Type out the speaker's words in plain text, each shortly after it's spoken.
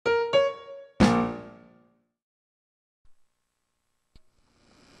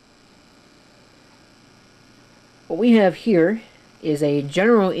what we have here is a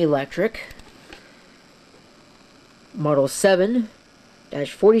General Electric Model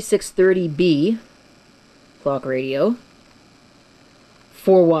 7-4630B clock radio.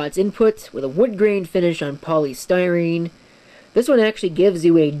 4 watts input with a wood grain finish on polystyrene. This one actually gives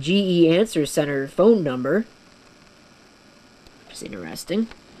you a GE Answer Center phone number. Which is interesting.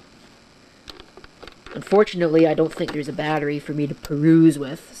 Unfortunately, I don't think there's a battery for me to peruse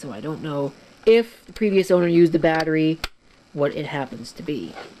with, so I don't know if the previous owner used the battery, what it happens to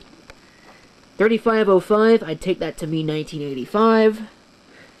be. 3505, I'd take that to mean 1985.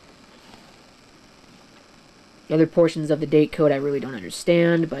 The other portions of the date code I really don't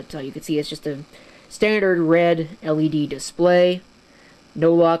understand, but you can see it's just a standard red LED display.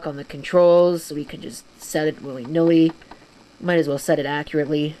 No lock on the controls, so we can just set it willy-nilly. Might as well set it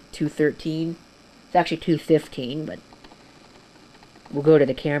accurately, 213. It's actually 215, but we'll go to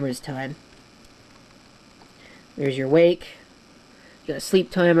the camera's time. There's your wake. You got a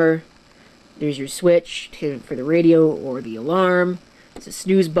sleep timer. There's your switch for the radio or the alarm. It's a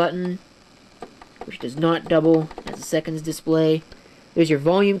snooze button, which does not double as a seconds display. There's your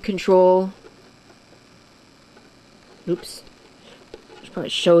volume control. Oops. Should probably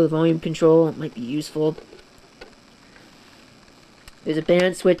show the volume control. It might be useful. There's a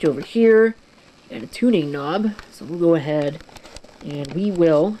band switch over here and a tuning knob. So we'll go ahead and we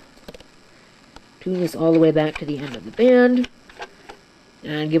will tune this all the way back to the end of the band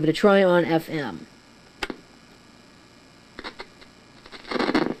and give it a try on FM.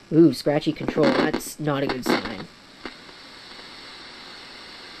 Ooh, scratchy control. That's not a good sign.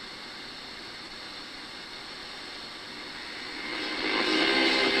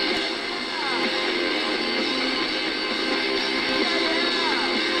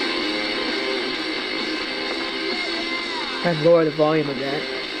 Try and lower the volume a bit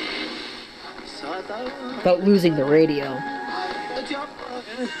without losing the radio.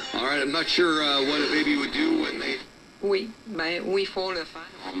 Alright, I'm not sure what a baby would do when they... Oui, for le faire.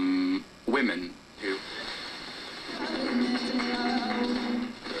 Women do.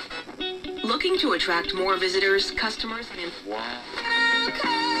 Looking to attract more visitors, customers, and... Wow.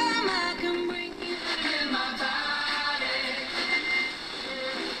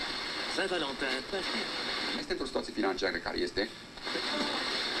 Saint-Valentin. Este într-o situație financiară care este...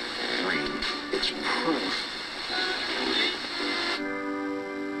 It's proof.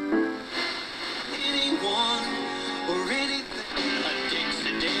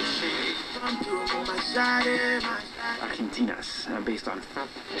 Argentinas, based on...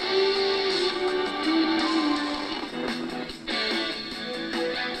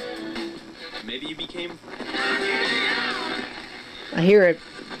 Maybe you became... I hear it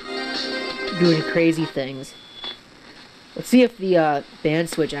doing crazy things. Let's see if the band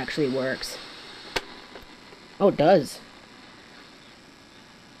switch actually works. Oh, it does.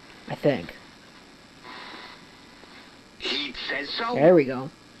 I think. He says so. There we go.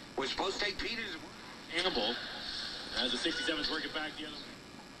 We're supposed to take Peter's... Hannibal. As the 67's working back the other way.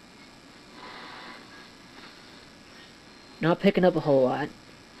 Not picking up a whole lot.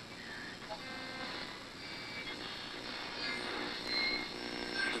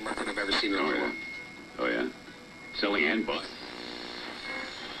 I've ever seen it before. Oh yeah. Selling and buying.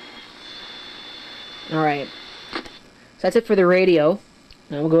 Alright. So that's it for the radio.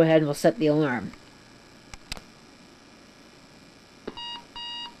 Now we'll go ahead and we'll set the alarm.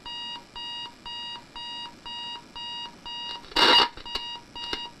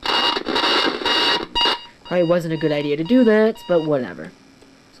 Probably wasn't a good idea to do that, but whatever.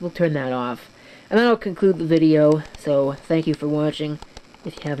 So we'll turn that off. And that'll conclude the video, so thank you for watching.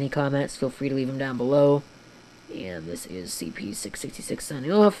 If you have any comments, feel free to leave them down below. And this is CP666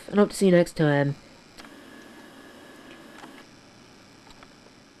 signing off, and hope to see you next time.